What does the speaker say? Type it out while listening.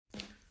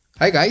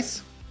Hi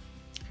guys,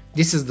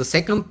 this is the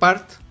second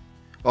part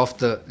of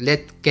the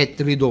Let's Get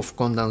Rid of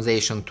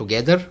Condensation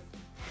Together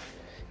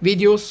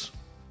videos.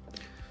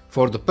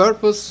 For the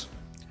purpose,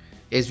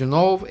 as you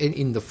know,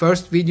 in the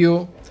first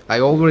video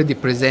I already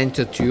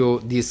presented to you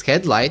this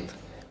headlight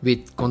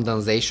with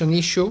condensation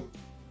issue,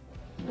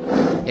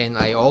 and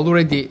I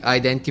already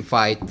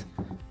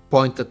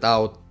pointed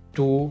out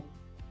two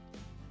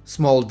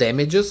small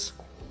damages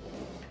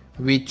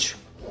which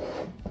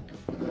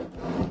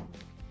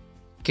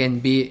can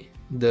be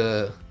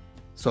the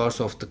source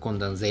of the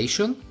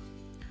condensation.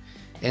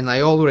 And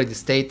I already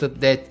stated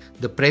that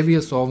the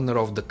previous owner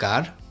of the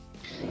car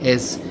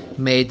has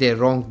made a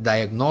wrong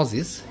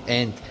diagnosis,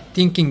 and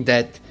thinking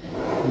that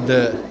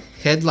the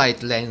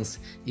headlight lens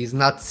is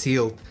not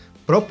sealed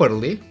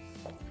properly,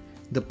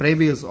 the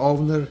previous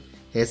owner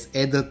has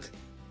added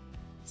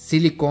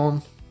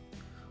silicone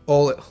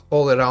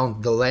all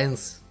around the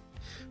lens,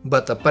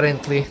 but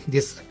apparently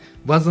this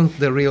wasn't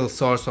the real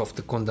source of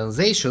the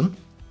condensation,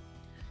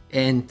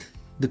 and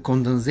the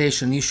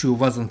condensation issue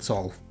wasn't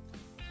solved.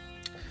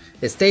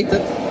 As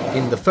stated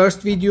in the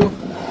first video,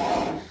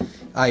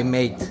 I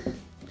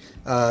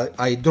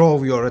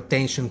drove your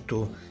attention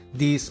to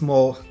these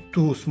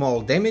two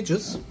small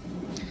damages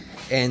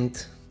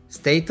and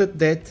stated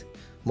that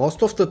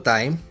most of the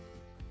time,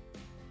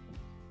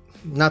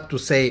 not to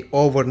say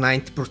over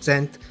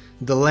 90%,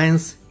 the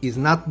lens is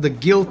not the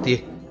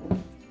guilty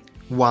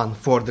one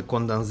for the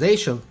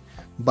condensation,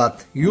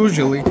 but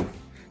usually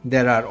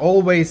there are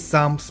always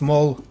some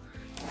small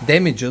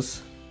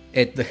damages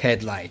at the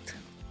headlight.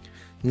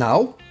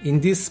 Now, in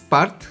this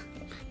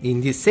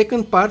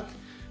second part,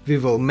 we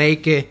will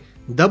make a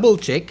double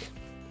check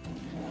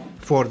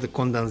for the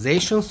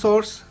condensation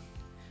source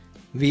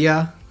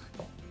via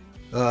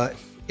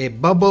a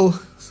bubble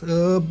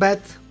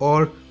bath,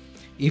 or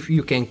if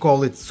you can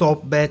call it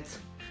soap bath.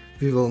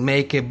 We will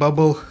make a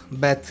bubble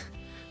bath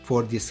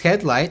for this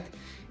headlight,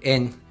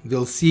 and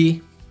we'll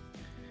see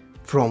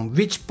from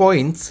which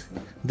points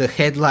the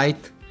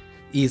headlight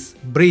is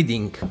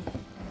breathing.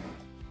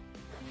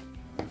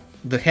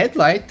 The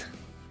headlight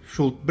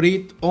should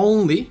breathe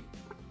only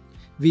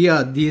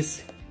via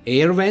these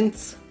air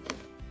vents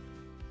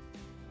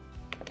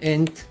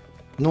and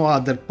no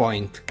other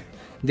point.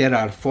 There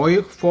are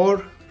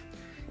four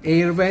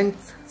air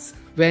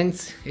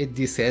vents at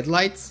these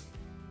headlights.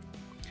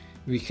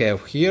 We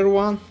have here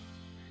one,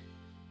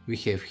 we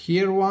have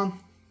here one,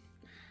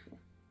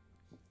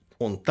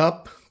 on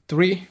top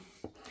 3,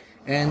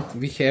 and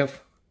we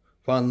have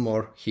one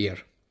more here.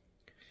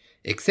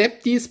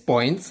 Except these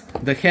points,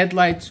 the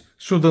headlights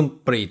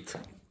shouldn't breathe.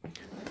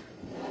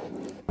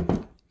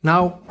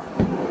 Now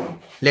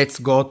let's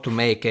go to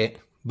make a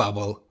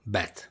bubble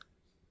bath.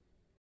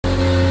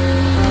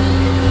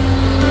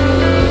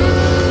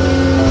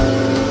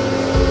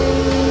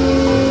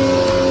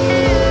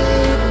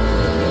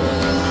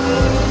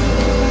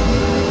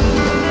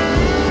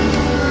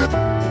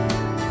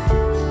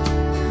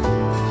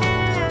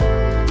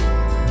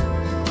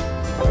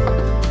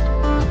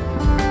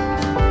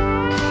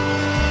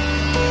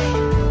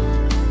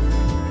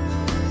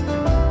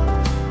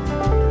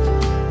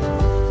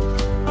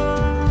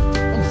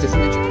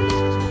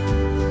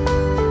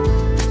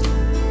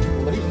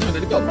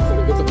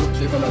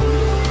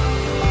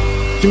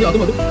 Şimdi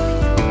adım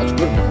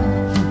açıklıyorum.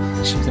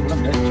 Şimdi sen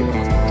buradan bir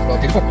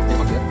telif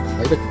hakkı ya.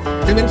 Ayıp ettin.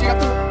 Sen benim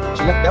yaptın mı?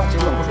 Yap,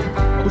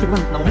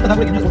 ben namamaya kadar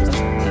buraya gelmiyor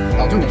sonuçta.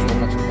 Alacağım ya şu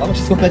ondan için. Ama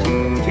çizgi olacak.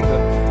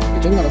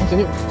 Geçen gün aradım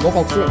seni, yok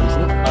altısı vermişsin.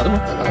 Aradı mı?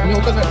 Aradım ya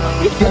olacak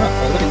ver. Yok ki ama.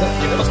 Orada bir de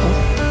yerine basın olmuş.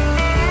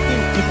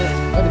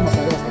 Hadi dedim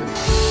hastanede basın.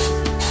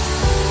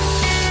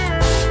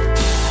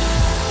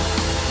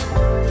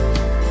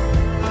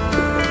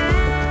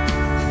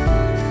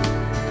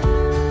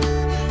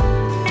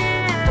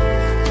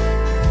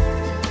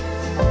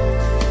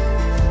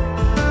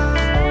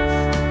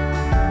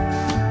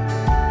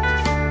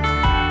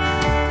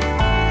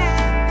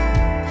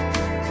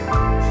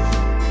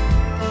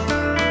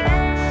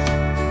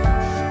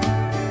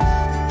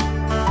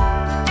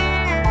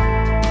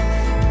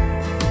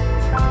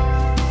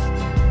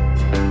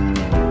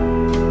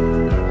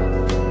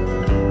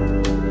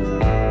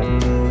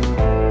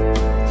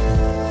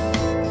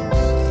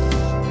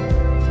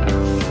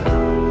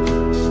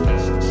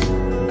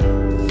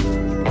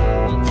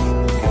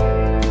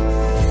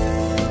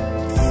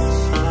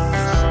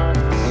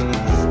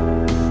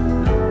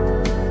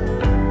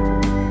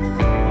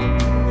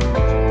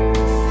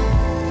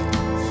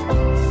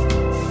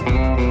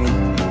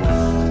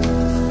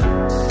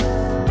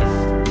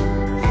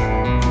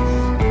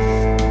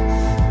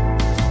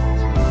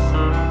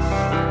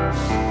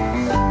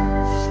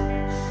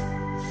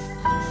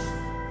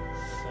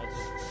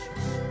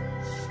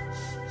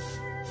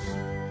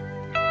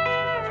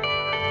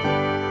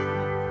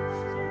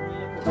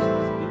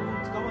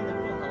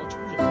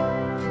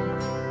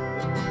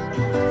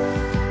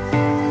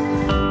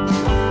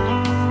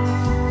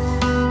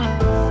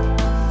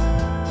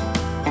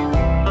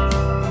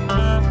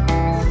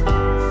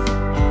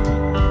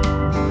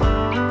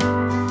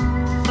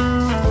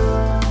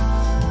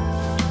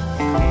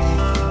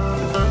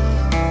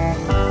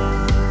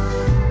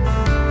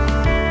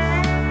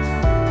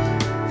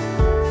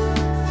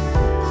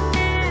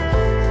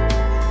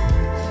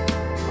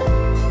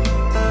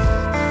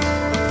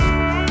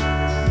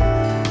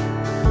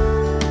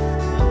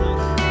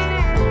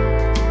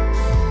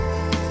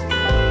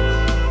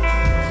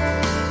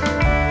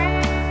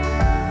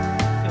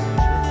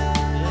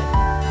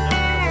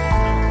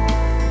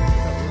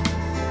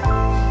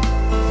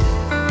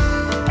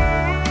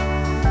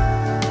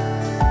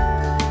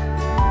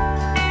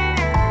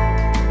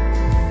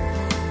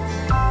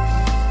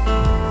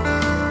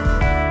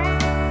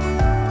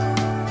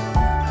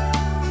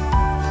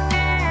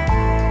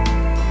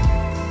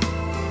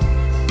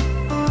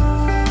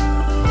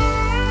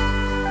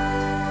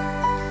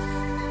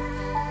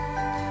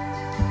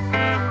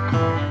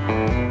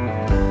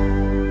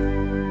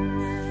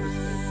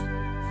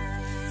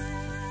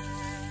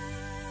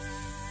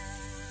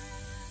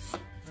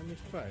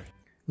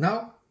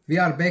 Now we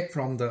are back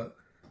from the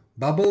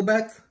bubble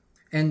bath,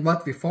 and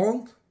what we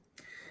found,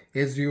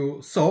 as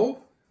you saw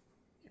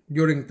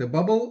during the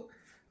bubble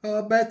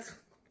bath,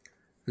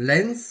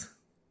 lens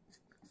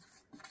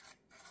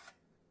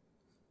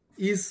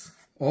is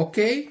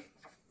okay,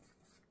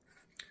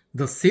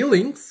 the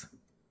ceilings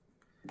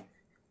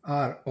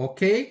are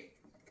okay.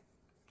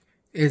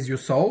 As you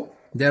saw,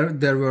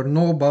 there were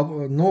no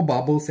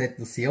bubbles at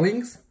the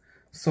ceilings,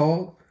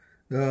 so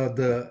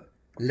the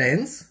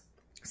lens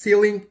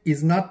ceiling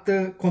is not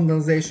the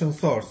condensation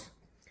source.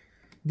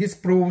 This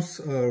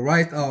proves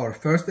right our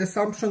first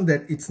assumption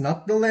that it's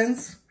not the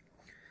lens.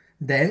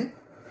 Then,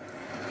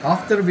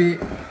 after we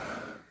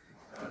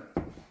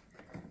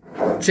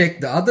check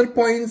the other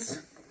points,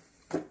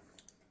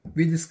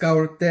 we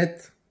discovered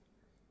that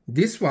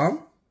this one,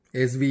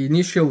 as we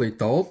initially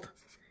thought,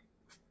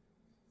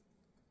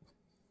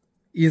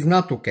 is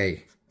not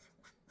okay.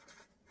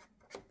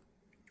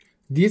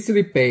 This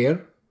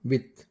repair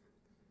with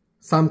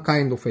some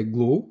kind of a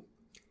glue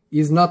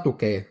is not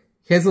okay,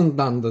 hasn't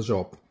done the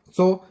job,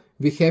 so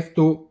we have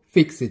to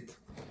fix it.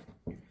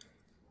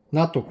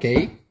 Not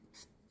okay.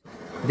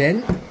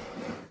 Then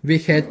we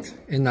had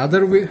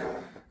another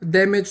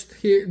damage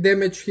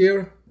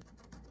here.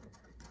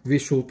 We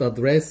should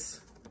address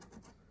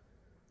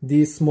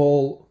this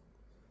small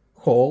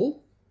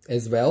hole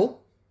as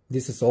well.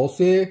 This is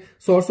also a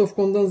source of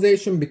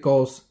condensation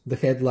because the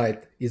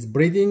headlight is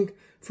breathing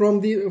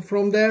from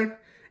there.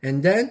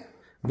 And then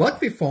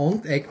what we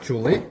found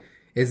actually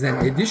as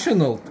an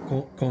additional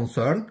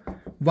concern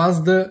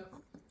was the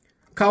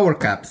cover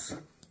caps.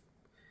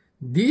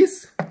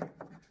 These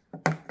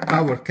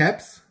cover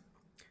caps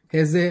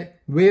has a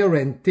wear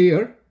and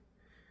tear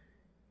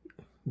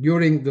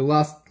during the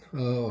last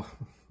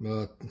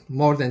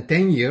more than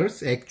 10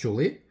 years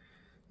actually.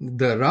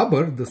 The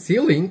rubber, the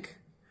sealing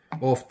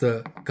of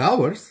the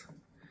covers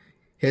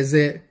has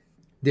a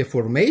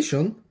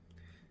deformation,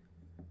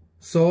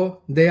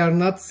 so they are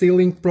not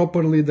sealing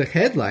properly the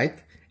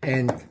headlight,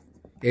 and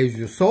as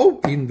you saw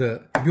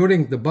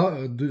during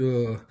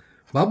the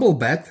bubble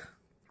bath,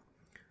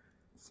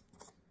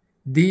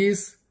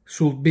 these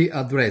should be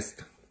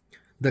addressed.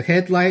 The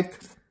headlight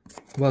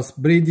was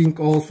breathing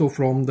also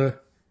from the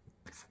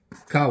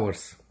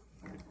covers,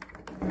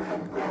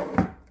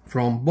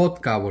 from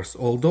both covers,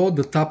 although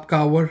the top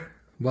cover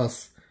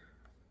was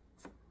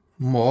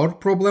more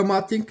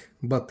problematic,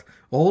 but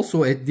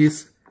also at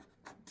these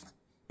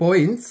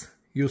points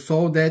you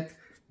saw that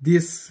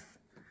this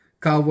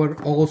cover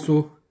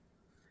also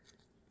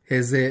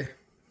has a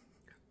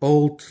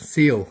old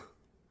seal,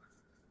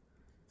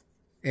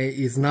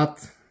 is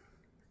not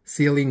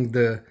sealing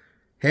the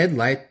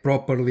headlight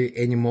properly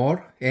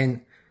anymore,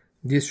 and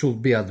this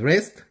should be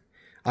addressed.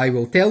 I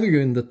will tell you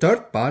in the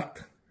third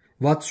part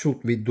what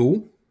should we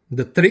do,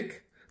 the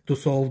trick to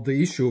solve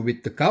the issue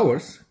with the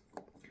covers.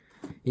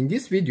 In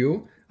this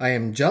video I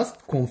am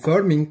just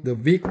confirming the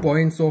weak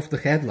points of the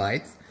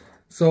headlights.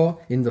 So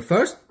in the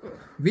first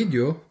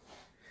video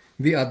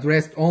we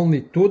addressed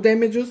only two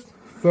damages.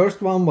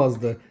 First one was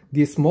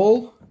this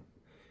small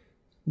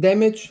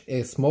damage,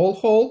 a small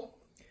hole.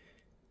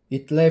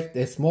 It left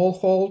a small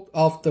hole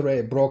after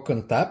a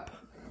broken tap,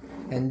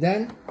 and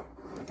then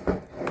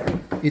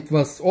it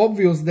was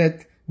obvious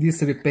that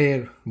this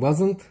repair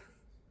wasn't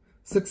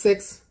a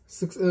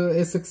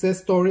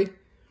success story.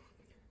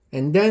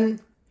 And then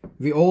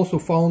we also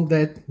found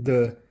that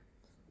the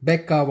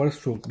back covers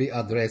should be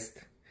addressed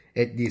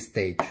at this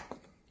stage.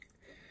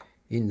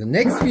 In the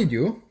next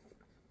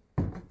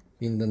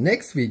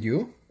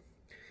video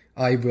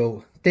I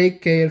will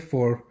take care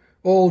for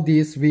all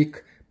these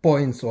weak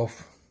points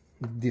of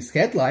this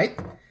headlight,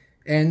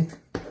 and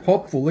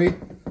hopefully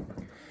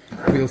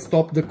we'll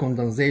stop the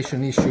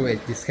condensation issue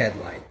at this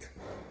headlight.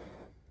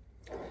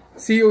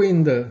 See you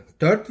in the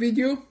third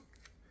video.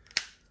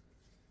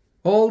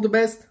 All the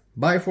best.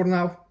 Bye for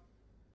now.